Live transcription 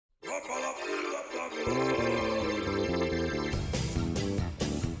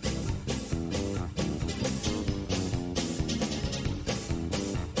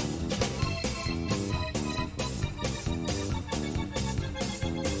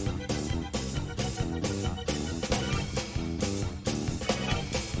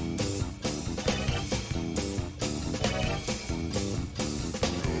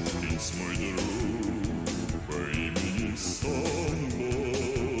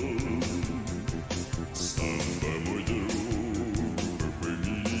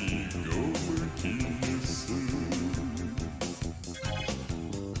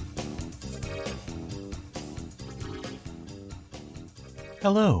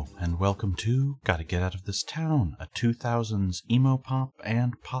Hello, and welcome to Gotta Get Out of This Town, a 2000s emo pop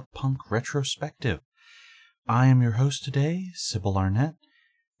and pop punk retrospective. I am your host today, Sybil Arnett,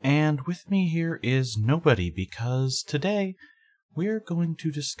 and with me here is nobody because today we're going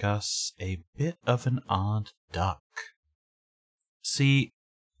to discuss a bit of an odd duck. See,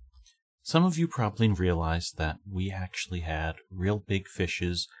 some of you probably realized that we actually had Real Big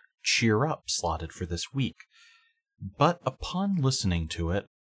Fish's Cheer Up slotted for this week. But upon listening to it,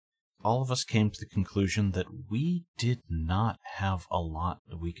 all of us came to the conclusion that we did not have a lot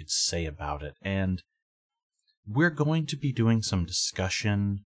that we could say about it, and we're going to be doing some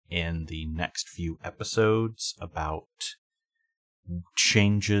discussion in the next few episodes about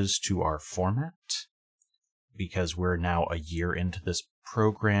changes to our format, because we're now a year into this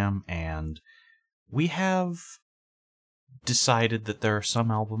program, and we have decided that there are some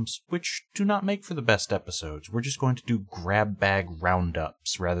albums which do not make for the best episodes. We're just going to do grab bag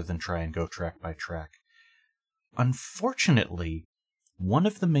roundups rather than try and go track by track. Unfortunately, one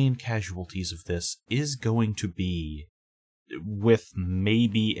of the main casualties of this is going to be, with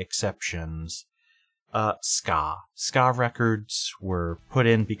maybe exceptions, ska. Ska records were put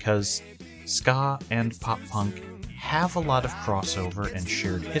in because ska and pop punk have a lot of crossover and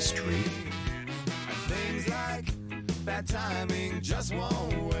shared history. Bad timing just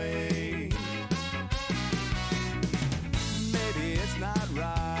won't wait. Maybe it's not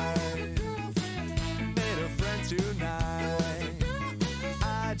right. Made a friend tonight.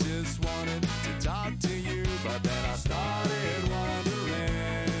 I just wanted to talk to you, but then I started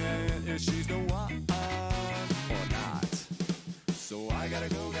wondering if she's the one or not. So I gotta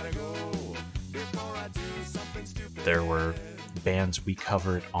go before I do something stupid. There were bands we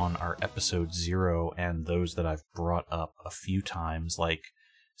covered on our episode 0 and those that I've brought up a few times, like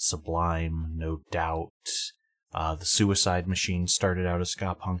Sublime, No Doubt, the Suicide Machine started out as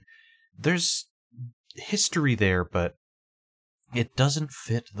ska punk. There's history there, but it doesn't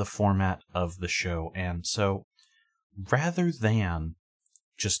fit the format of the show, and so rather than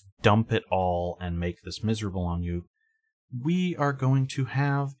just dump it all and make this miserable on you, we are going to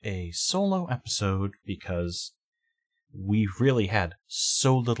have a solo episode because we really had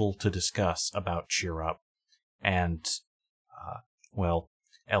so little to discuss about Cheer Up, and,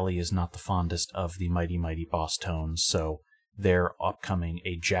 Ellie is not the fondest of the Mighty Mighty Boss Tones, so their upcoming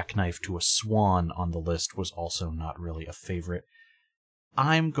A Jackknife to a Swan on the list was also not really a favorite.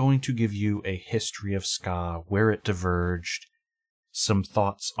 I'm going to give you a history of ska, where it diverged, some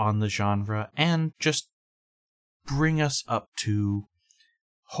thoughts on the genre, and just bring us up to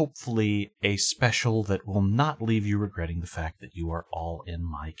hopefully a special that will not leave you regretting the fact that you are all in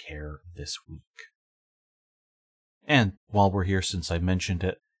my care this week. And while we're here, since I mentioned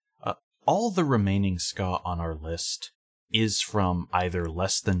it, all the remaining ska on our list is from either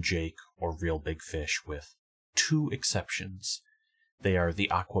Less Than Jake or Real Big Fish, with 2 exceptions. They are the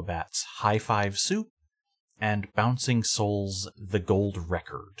Aquabats' High Five Soup and Bouncing Souls' The Gold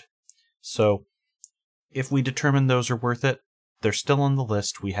Record. So, if we determine those are worth it, they're still on the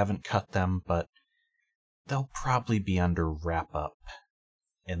list. We haven't cut them, but they'll probably be under wrap-up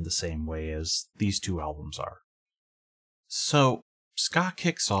in the same way as these 2 albums are. So, ska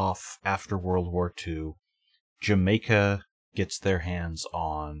kicks off after World War II. Jamaica gets their hands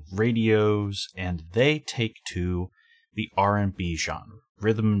on radios, and they take to the R&B genre,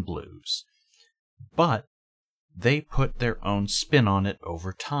 rhythm and blues. But they put their own spin on it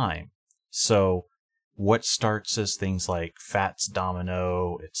over time. So what starts as things like Fats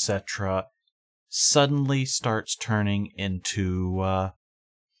Domino, etc., suddenly starts turning into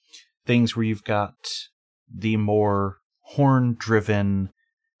things where you've got the more horn-driven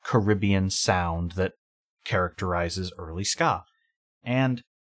Caribbean sound that characterizes early ska. And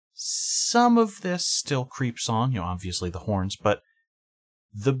some of this still creeps on, obviously the horns, but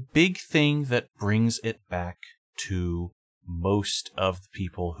the big thing that brings it back to most of the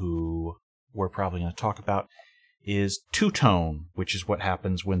people who we're probably going to talk about is two-tone, which is what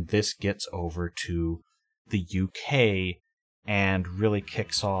happens when this gets over to the UK and really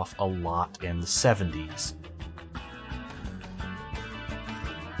kicks off a lot in the 70s.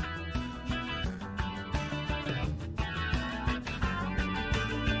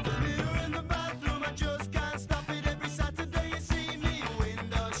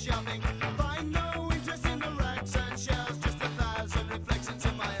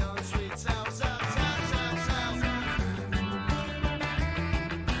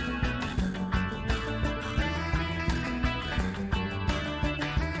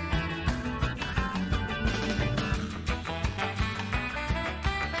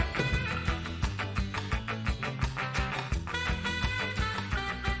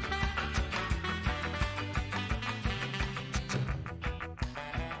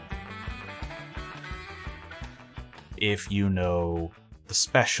 if you know the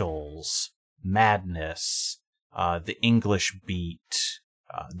Specials, Madness, the English Beat.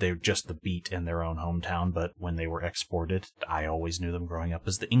 They're just the Beat in their own hometown, but when they were exported, I always knew them growing up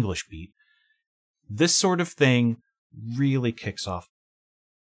as the English Beat. This sort of thing really kicks off.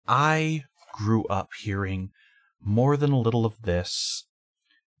 I grew up hearing More Than a Little of This,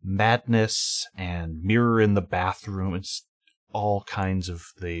 Madness, and Mirror in the Bathroom. It's all kinds of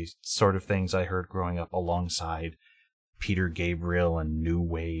the sort of things I heard growing up alongside Peter Gabriel and New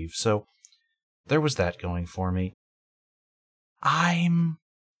Wave. So there was that going for me. I'm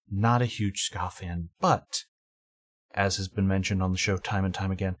not a huge ska fan, but as has been mentioned on the show time and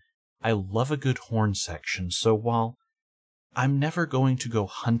time again, I love a good horn section. So while I'm never going to go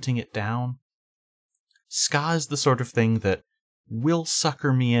hunting it down, ska is the sort of thing that will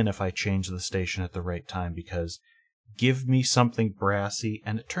sucker me in if I change the station at the right time, because give me something brassy,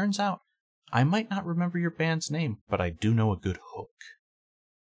 and it turns out I might not remember your band's name, but I do know a good hook.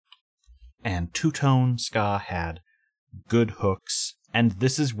 And two-tone ska had good hooks, and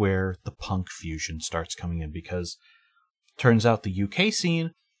this is where the punk fusion starts coming in, because turns out the UK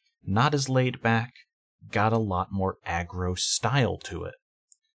scene, not as laid back, got a lot more aggro style to it.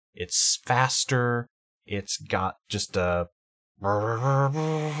 It's faster, it's got just a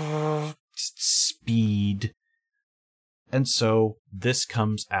speed. And so this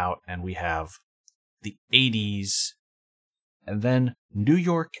comes out and we have the 80s, and then New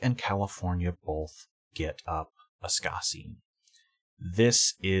York and California both get up a ska scene.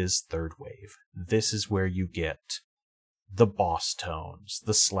 This is third wave. This is where you get the Boss Tones,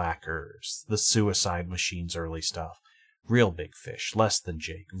 the Slackers, the Suicide Machines early stuff, Real Big Fish, Less Than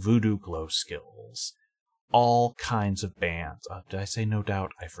Jake, Voodoo Glow Skills, all kinds of bands. Did I say No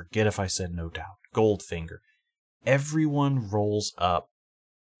Doubt? I forget if I said No Doubt. Goldfinger. Everyone rolls up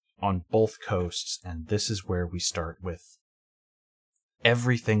on both coasts, and this is where we start with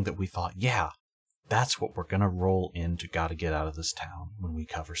everything that we thought, yeah, that's what we're going to roll into Gotta Get Out of This Town when we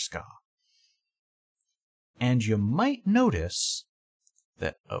cover ska. And you might notice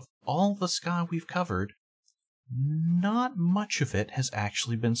that of all the ska we've covered, not much of it has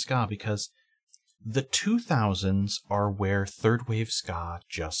actually been ska, because the 2000s are where third wave ska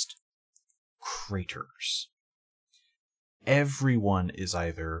just craters. Everyone is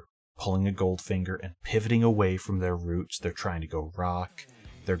either pulling a Goldfinger and pivoting away from their roots, they're trying to go rock,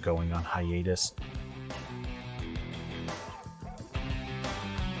 they're going on hiatus.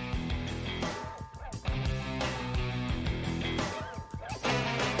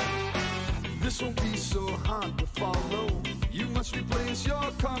 This won't be so hard to follow. You must replace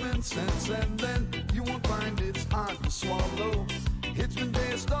your common sense, and then you won't find it's hard to swallow. It's been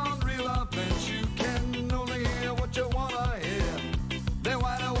based on real events. You can only hear what you wanna hear. They're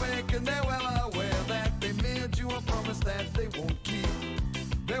wide awake and they're well aware that they made you a promise that they won't keep.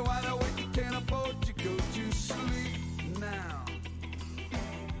 They're wide awake, you can't afford to go to sleep now.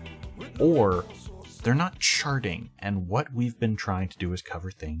 Or they're not charting, and what we've been trying to do is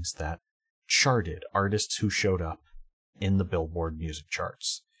cover things that charted, artists who showed up in the Billboard music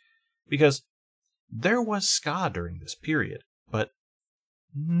charts. Because there was ska during this period, but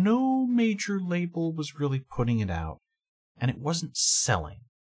no major label was really putting it out, and it wasn't selling.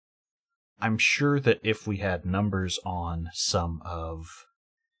 I'm sure that if we had numbers on some of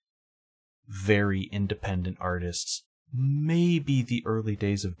very independent artists, maybe the early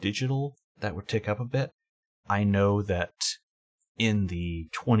days of digital, that would tick up a bit. I know that in the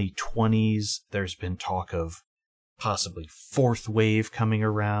 2020s, there's been talk of possibly fourth wave coming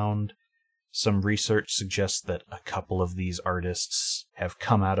around. Some research suggests that a couple of these artists have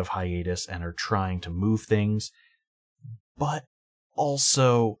come out of hiatus and are trying to move things. But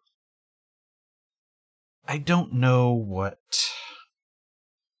also, I don't know what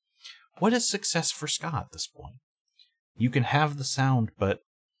is success for ska at this point. You can have the sound, but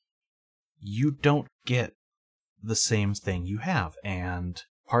you don't get the same thing you have. And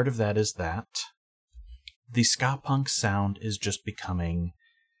part of that is that the ska punk sound is just becoming...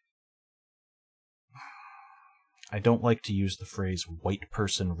 I don't like to use the phrase white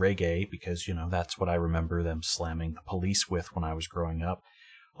person reggae because, that's what I remember them slamming the Police with when I was growing up.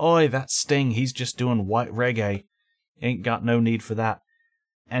 Oi, that Sting, he's just doing white reggae. Ain't got no need for that.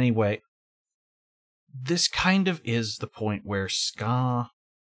 Anyway, this kind of is the point where ska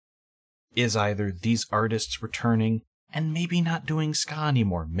is either these artists returning and maybe not doing ska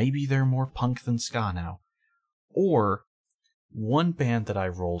anymore. Maybe they're more punk than ska now. Or one band that I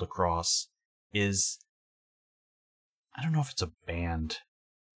rolled across is... I don't know if it's a band.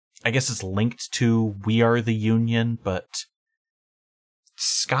 I guess it's linked to We Are the Union, but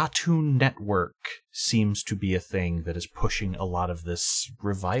Skatoon Network seems to be a thing that is pushing a lot of this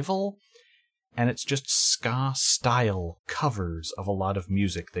revival, and it's just ska-style covers of a lot of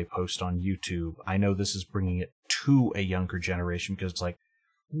music they post on YouTube. I know this is bringing it to a younger generation because it's like,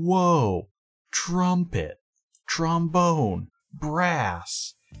 whoa, trumpet, trombone,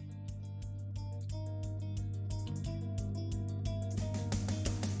 brass.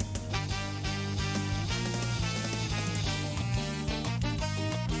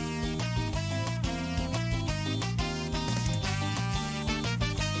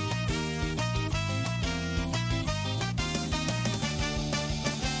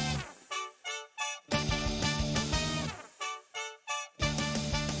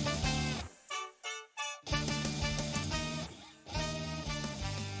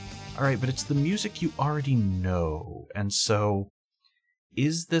 Alright, but it's the music you already know, and so,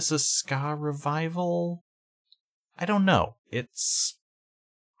 is this a ska revival? I don't know. It's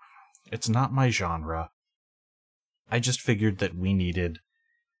not my genre. I just figured that we needed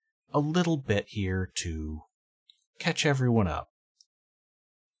a little bit here to catch everyone up.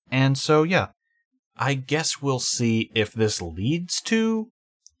 And so, yeah, I guess we'll see if this leads to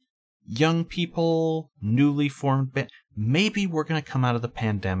young people, newly formed bands. Maybe we're going to come out of the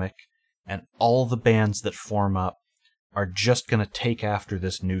pandemic and all the bands that form up are just going to take after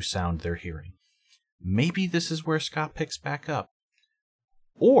this new sound they're hearing. Maybe this is where ska picks back up.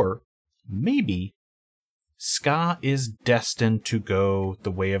 Or maybe ska is destined to go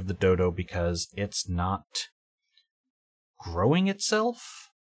the way of the dodo because it's not growing itself.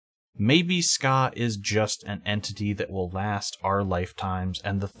 Maybe ska is just an entity that will last our lifetimes,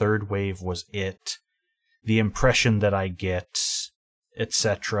 and the third wave was it. The impression that I get,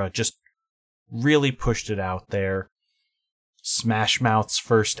 etc., just really pushed it out there. Smash Mouth's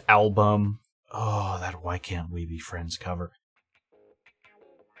first album. Oh, that Why Can't We Be Friends cover.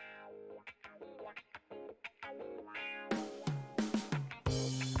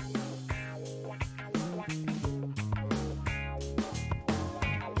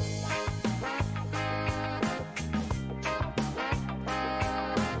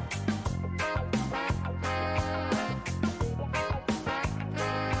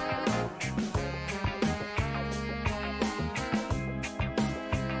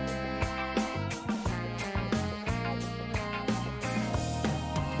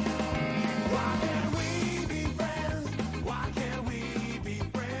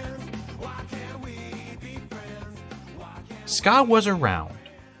 Ska was around.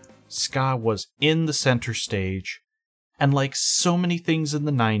 Ska was in the center stage, and like so many things in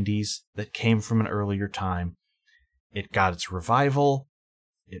the 90s that came from an earlier time, it got its revival,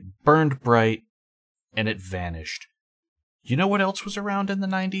 it burned bright, and it vanished. You know what else was around in the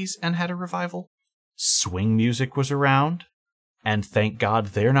 90s and had a revival? Swing music was around, and thank God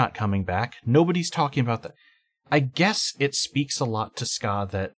they're not coming back. Nobody's talking about that. I guess it speaks a lot to ska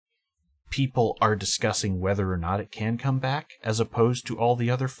that people are discussing whether or not it can come back, as opposed to all the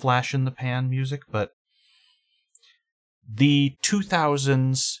other flash-in-the-pan music, but the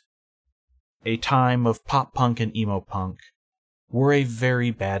 2000s, a time of pop-punk and emo-punk, were a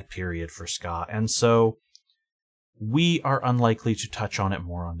very bad period for ska, and so we are unlikely to touch on it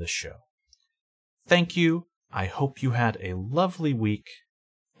more on this show. Thank you, I hope you had a lovely week,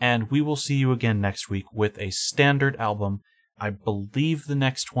 and we will see you again next week with a standard album. I believe the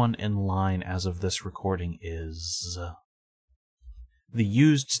next one in line as of this recording is the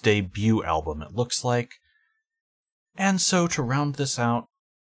Used's debut album, it looks like. And so to round this out,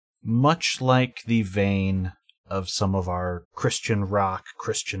 much like the vein of some of our Christian rock,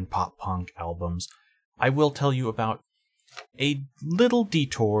 Christian pop-punk albums, I will tell you about a little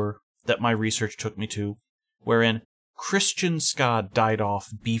detour that my research took me to, wherein Christian ska died off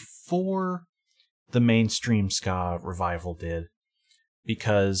before the mainstream ska revival did,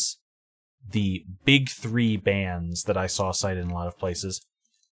 because the big three bands that I saw cited in a lot of places,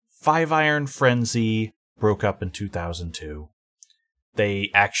 Five Iron Frenzy broke up in 2002.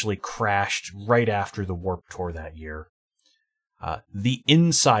 They actually crashed right after the Warped Tour that year. The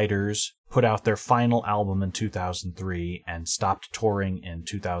Insiders put out their final album in 2003 and stopped touring in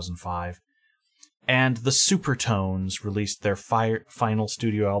 2005. And the Supertones released their final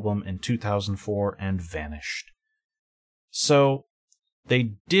studio album in 2004 and vanished. So,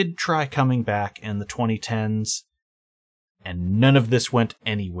 they did try coming back in the 2010s, and none of this went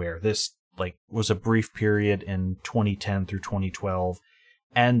anywhere. This was a brief period in 2010 through 2012,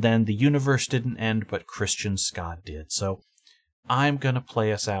 and then the universe didn't end, but Christian ska did. So, I'm going to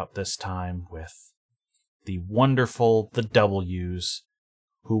play us out this time with the wonderful The W's,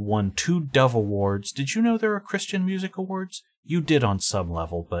 who won 2 Dove Awards. Did you know there are Christian Music Awards? you did on some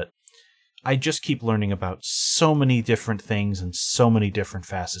level, but I just keep learning about so many different things and so many different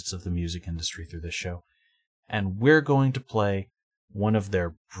facets of the music industry through this show. And we're going to play one of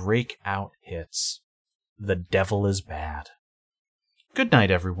their breakout hits, The Devil is Bad. Good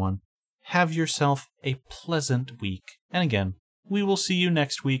night, everyone. Have yourself a pleasant week. And again, we will see you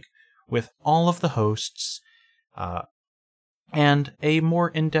next week with all of the hosts and a more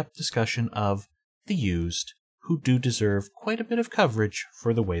in-depth discussion of The Used, who do deserve quite a bit of coverage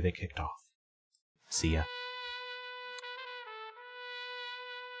for the way they kicked off. See ya.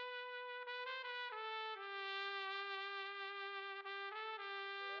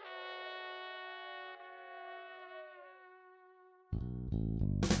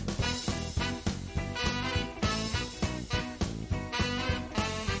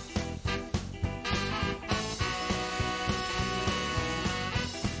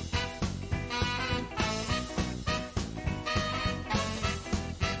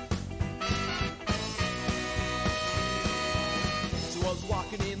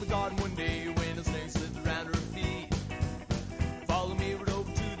 Walking in the garden one day when a snake slipped around her feet. Follow me right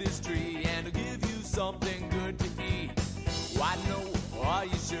over to this tree and I'll give you something good to eat. Why no, are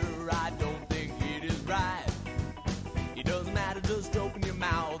you sure? I don't think it is right. It doesn't matter, just open your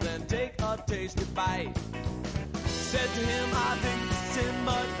mouth and take a tasty bite. Said to him, I think it's a sin,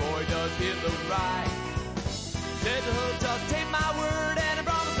 but boy does it look right. Said to her, just take my word and I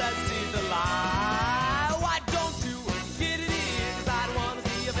promise that see the light. Why don't you get it in? 'Cause I don't want to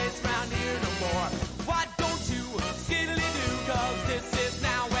see your face around here no more. Why don't you skiddly-doo? 'Cause this is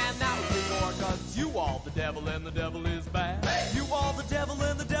now and that was before. 'Cause you are the devil and the devil is